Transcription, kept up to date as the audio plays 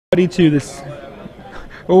To this,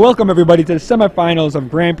 well, welcome everybody to the semifinals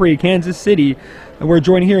of Grand Prix Kansas City, and we're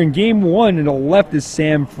joined here in Game 1. On the left is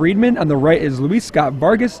Sam Friedman, on the right is Luis Scott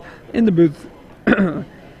Vargas. In the booth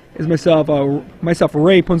is myself,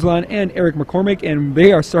 Ray Punzlan, and Eric McCormick, and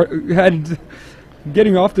they are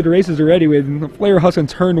getting off to the races already with Flair Husk in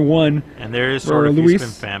turn 1. And there is sort of feast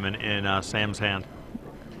and famine in Sam's hand.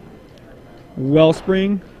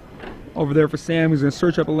 Wellspring over there for Sam, who's going to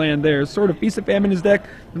search up a land there. Sort of Feast of Famine in his deck.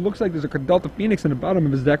 It looks like there's a Delta Phoenix in the bottom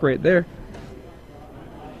of his deck right there.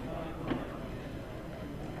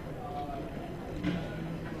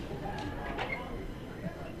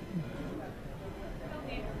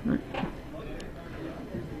 Right.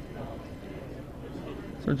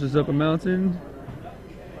 Searches up a mountain.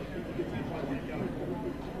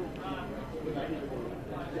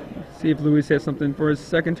 See if Luis has something for his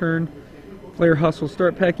second turn. Flair Husk will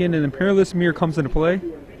start packing, and then Perilous Mirror comes into play.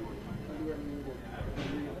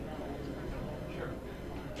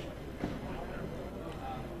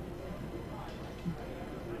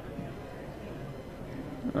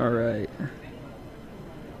 Alright.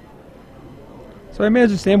 So I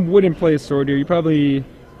imagine Sam wouldn't play a sword here. You probably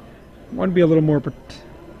want to be a little more...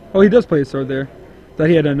 Oh, he does play a sword there. Thought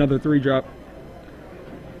he had another 3-drop.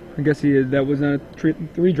 I guess that was not a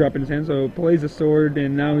 3-drop in his hand, so plays a sword,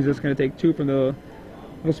 and now he's just going to take 2 from the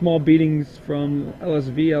little small beatings from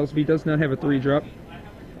LSV. LSV does not have a 3-drop.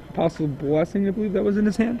 Possible Blessing, I believe that was in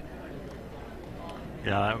his hand.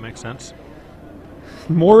 Yeah, that makes sense.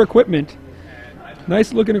 More equipment.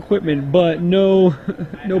 Nice looking equipment, but no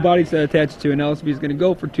body set attached to, and LSV is going to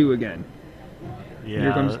go for 2 again. Yeah.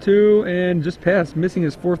 Here comes 2, and just passed, missing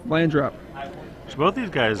his 4th land drop. So both these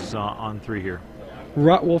guys on 3 here.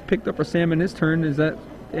 Rotwolf picked up a Sam in his turn,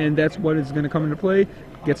 and that's what is going to come into play.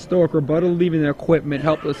 Gets Stoic Rebuttal, leaving the equipment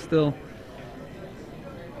helpless still.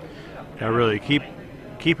 Yeah, really, keep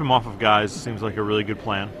him off of guys seems like a really good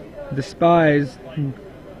plan. Despise.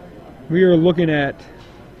 We are looking at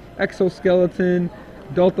Exoskeleton,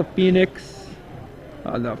 Delta Phoenix,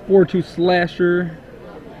 the 4/2 Slasher,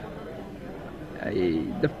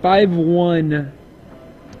 the 5/1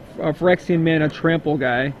 Phyrexian Mana Trample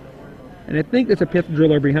guy. And I think there's a Pith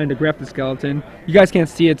Driller behind the Grafted Skeleton. You guys can't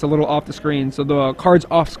see it, it's a little off the screen. So the cards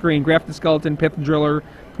off screen, Grafted Skeleton, Pith Driller,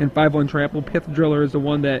 and 5/1 Trample. Pith Driller is the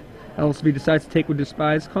one that LSV decides to take with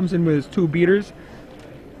Despise. Comes in with his 2 beaters.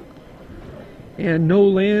 And no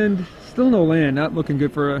land, still no land. Not looking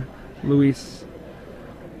good for Luis.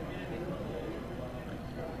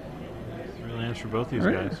 3 lands for both these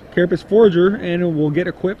guys. Carapace Forger, and it will get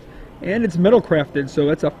equipped. And it's metal crafted, so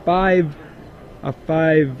that's a 5 is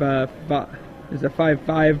a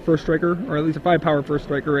 5/5 first striker, or at least a 5 power first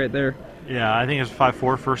striker right there. Yeah, I think it's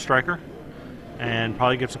 5/4 first striker, and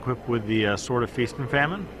probably gets equipped with the Sword of Feast and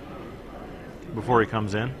Famine before he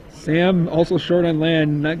comes in. Sam also short on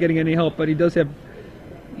land, not getting any help, but he does have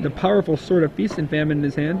the powerful Sword of Feast and Famine in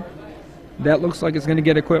his hand. That looks like it's going to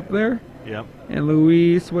get equipped there. Yep. And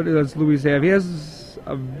Luis, what does Luis have? He has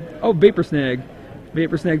a Vapor Snag.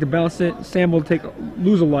 Vapor Snag to bounce it. Sam will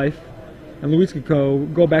lose a life. And Luis could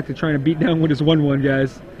go back to trying to beat down with his 1/1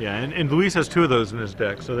 guys. Yeah, and Luis has 2 of those in his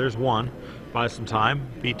deck, so there's 1. Buy some time,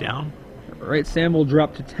 beat down. All right, Sam will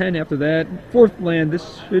drop to 10 after that. 4th land,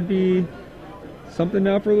 this should be something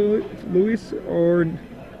now for Luis, or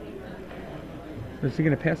is he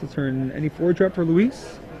going to pass the turn? Any 4-drop for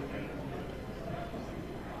Luis?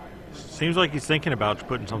 Seems like he's thinking about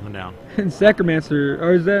putting something down. And Sacromancer,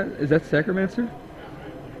 or is that Sacromancer?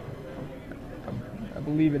 I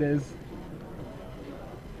believe it is.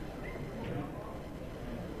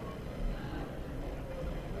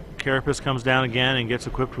 Carapace comes down again and gets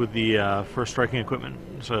equipped with the first striking equipment.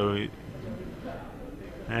 So,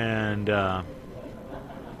 and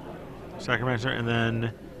Sacromancer, and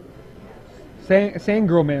then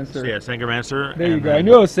Sangromancer. Yeah, Sangromancer. There you go. I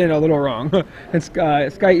knew I was saying it a little wrong. And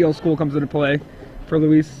Sky Eel School comes into play for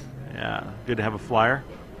Luis. Yeah, good to have a flyer.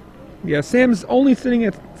 Yeah, Sam's only sitting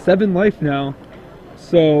at 7 life now,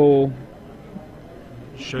 so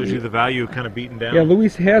shows you the value of kind of beating down. Yeah,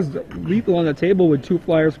 Luis has lethal on the table with 2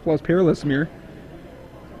 flyers plus Perilous Mirror.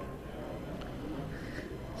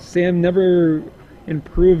 Sam never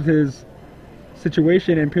improved his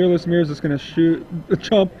situation, and Perilous Mirror is just going to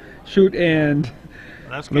shoot, and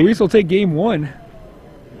Luis will take game 1.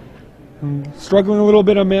 Struggling a little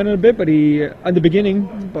bit on mana but he, at the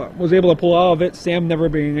beginning, but was able to pull out of it. Sam never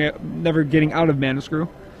getting out of Mana Screw.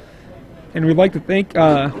 And we'd like to thank,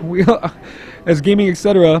 as Gaming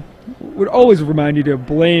Etc. would always remind you to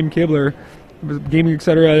blame Kibler. Gaming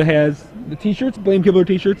Etc. has the t-shirts, Blame Kibler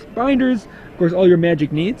t-shirts, binders, of course all your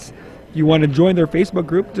Magic needs. If you want to join their Facebook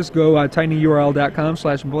group, just go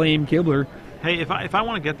tinyurl.com/blame Kibler. Hey, if I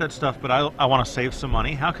want to get that stuff, but I want to save some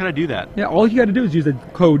money, how can I do that? Yeah, all you got to do is use the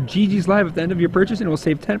code GGsLive at the end of your purchase, and it will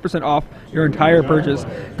save 10% off your entire purchase.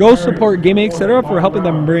 Go support Gaming Etc. for helping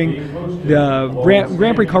them bring the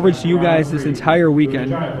Grand Prix coverage to you guys this entire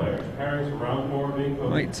weekend.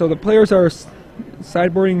 Right, so the players are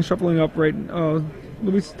sideboarding, shuffling up right.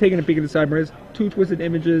 Luis is taking a peek at the sideboard. Has 2 twisted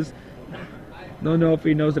images. Don't know if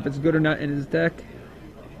he knows if it's good or not in his deck.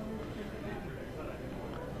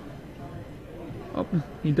 Oh,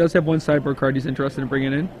 he does have 1 sideboard card he's interested in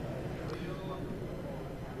bringing in.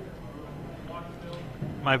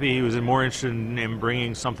 Might be he was more interested in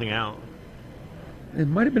bringing something out. It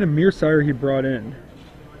might have been a Mir Sire he brought in.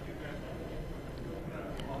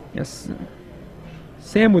 Yes,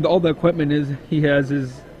 Sam with all the equipment he has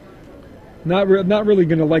is not really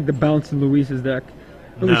going to like the bounce in Luis's deck.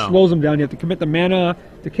 Really slows him down. You have to commit the mana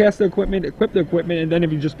to cast the equipment, equip the equipment, and then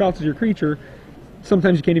if he just bounces your creature,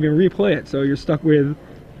 sometimes you can't even replay it, so you're stuck with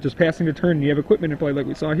just passing the turn and you have equipment to play like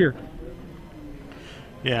we saw here.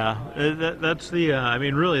 Yeah, that's the. I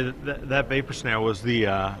mean, really, that Vapor Snag was the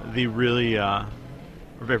really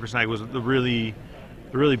Vapor Snag was the really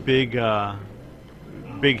big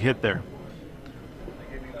big hit there.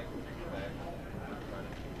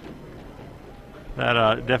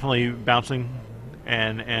 That definitely bouncing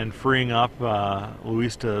and freeing up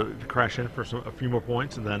Luis to crash in for a few more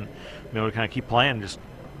points, and then be able to kind of keep playing just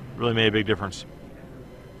really made a big difference.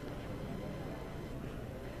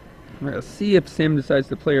 All right, let's see if Sam decides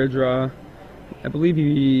to play or draw. I believe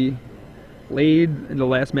he played in the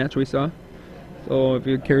last match we saw, so if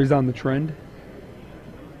it carries on the trend.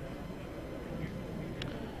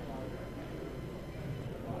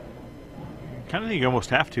 Kind of think you almost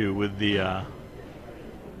have to with the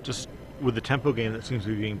just with the tempo game that seems to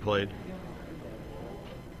be being played.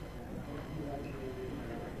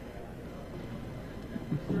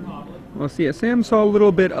 Well, see, Sam saw a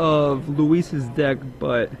little bit of Luis's deck,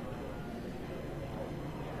 but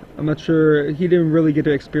I'm not sure. He didn't really get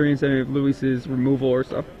to experience any of Luis's removal or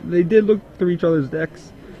stuff. They did look through each other's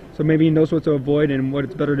decks, so maybe he knows what to avoid and what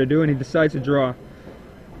it's better to do, and he decides to draw.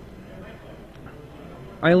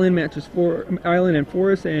 Island matches for Island and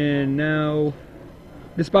Forest, and now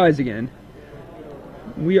Despise again.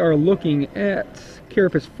 We are looking at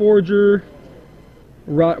Carapace Forger,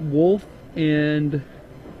 Rot Wolf, and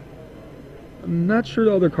I'm not sure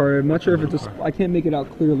the other card. I'm not sure if it's I can't make it out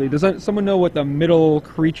clearly. Does someone know what the middle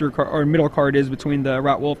creature or middle card is between the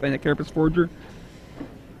Rot Wolf and the Carapace Forger?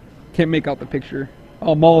 Can't make out the picture.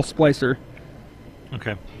 Oh, Maul Splicer.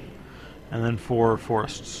 Okay. And then 4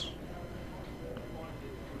 forests.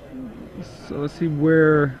 So let's see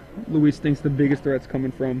where Luis thinks the biggest threat's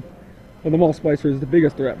coming from. Well, the Maul Splicer is the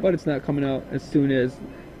biggest threat, but it's not coming out as soon as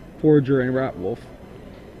Forger and Rot Wolf.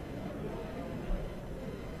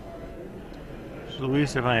 So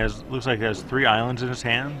Luis definitely looks like he has 3 islands in his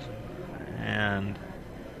hands, and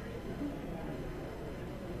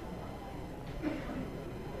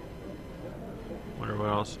wonder what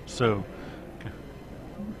else. So,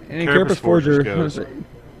 and Carapace Forger goes.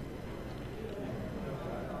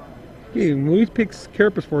 Okay, Luis picks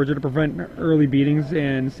Carapace Forger to prevent early beatings,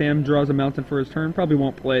 and Sam draws a mountain for his turn. Probably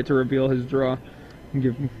won't play it to reveal his draw and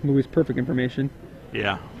give Luis perfect information.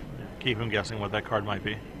 Yeah, keep him guessing what that card might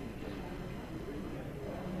be.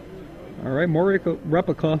 All right, more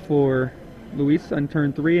replica for Luis on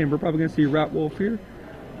turn 3, and we're probably going to see Rot Wolf here.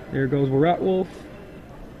 There goes Rot Wolf.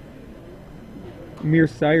 Mir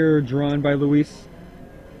Sire drawn by Luis.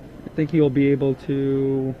 I think he'll be able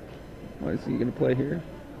to. What is he going to play here?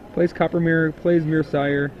 Plays Copper Mirror, plays Mir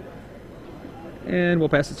Sire, and we'll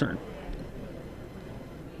pass the turn.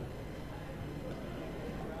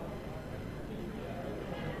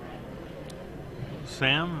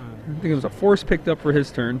 Sam? I think it was a force picked up for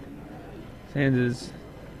his turn. Sands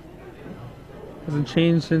hasn't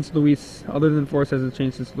changed since Luis, other than force hasn't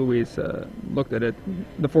changed since Luis looked at it.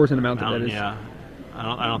 The force and the mountain, that is. Yeah,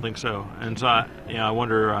 I don't think so. And so I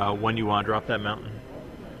wonder when you want to drop that mountain.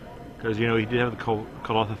 Because, he did have the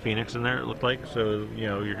Colossal Phoenix in there, it looked like. So,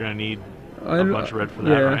 you're going to need a bunch of red for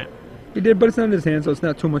that, right? He did, but it's not in his hand, so it's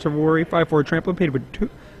not too much of a worry. 5/4 trample, paid with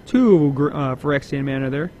two Phyrexian mana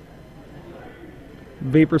there.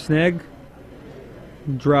 Vapor Snag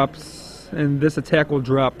drops, and this attack will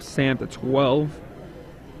drop Sam to 12.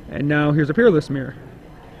 And now here's a Peerless Mirror.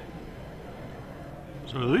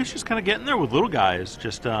 So Luis just kind of getting there with little guys.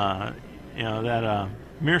 Just, that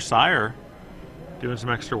Mir Sire doing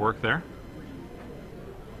some extra work there.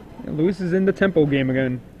 And Luis is in the tempo game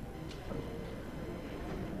again.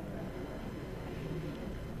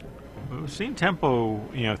 seen tempo,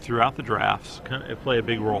 throughout the drafts play a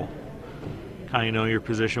big role. Kind of know your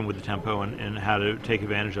position with the tempo and how to take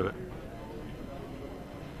advantage of it.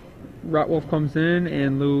 Rotwolf comes in,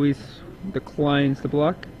 and Luis declines the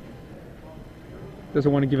block.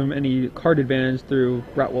 Doesn't want to give him any card advantage through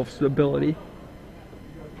Rotwolf's ability.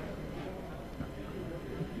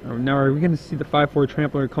 Now are we going to see the 5/4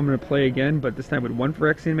 Trampler come into play again, but this time with 1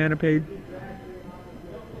 Phyrexian mana paid?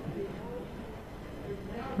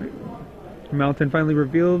 Mountain finally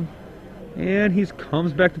revealed, and he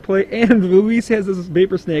comes back to play, and Luis has this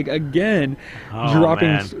Vapor Snake again,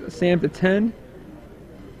 dropping Sam to 10.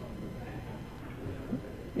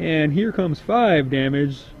 And here comes 5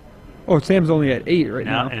 damage. Oh, Sam's only at 8 right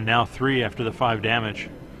now. And now 3 after the 5 damage.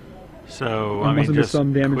 So I mean, just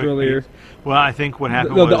some damage earlier. Well, I think what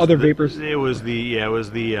happened was the other vapors. It was the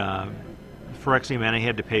Phyrexian mana he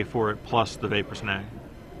had to pay for it plus the Vapor Snag.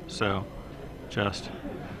 So,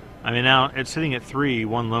 now it's sitting at 3,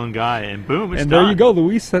 one lone guy, and boom, it's and done. there you go.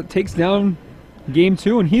 Luis takes down game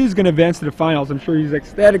 2, and he's going to advance to the finals. I'm sure he's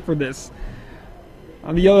ecstatic for this.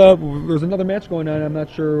 On the other, there's another match going on. I'm not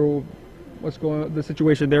sure what's the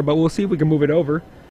situation there, but we'll see if we can move it over.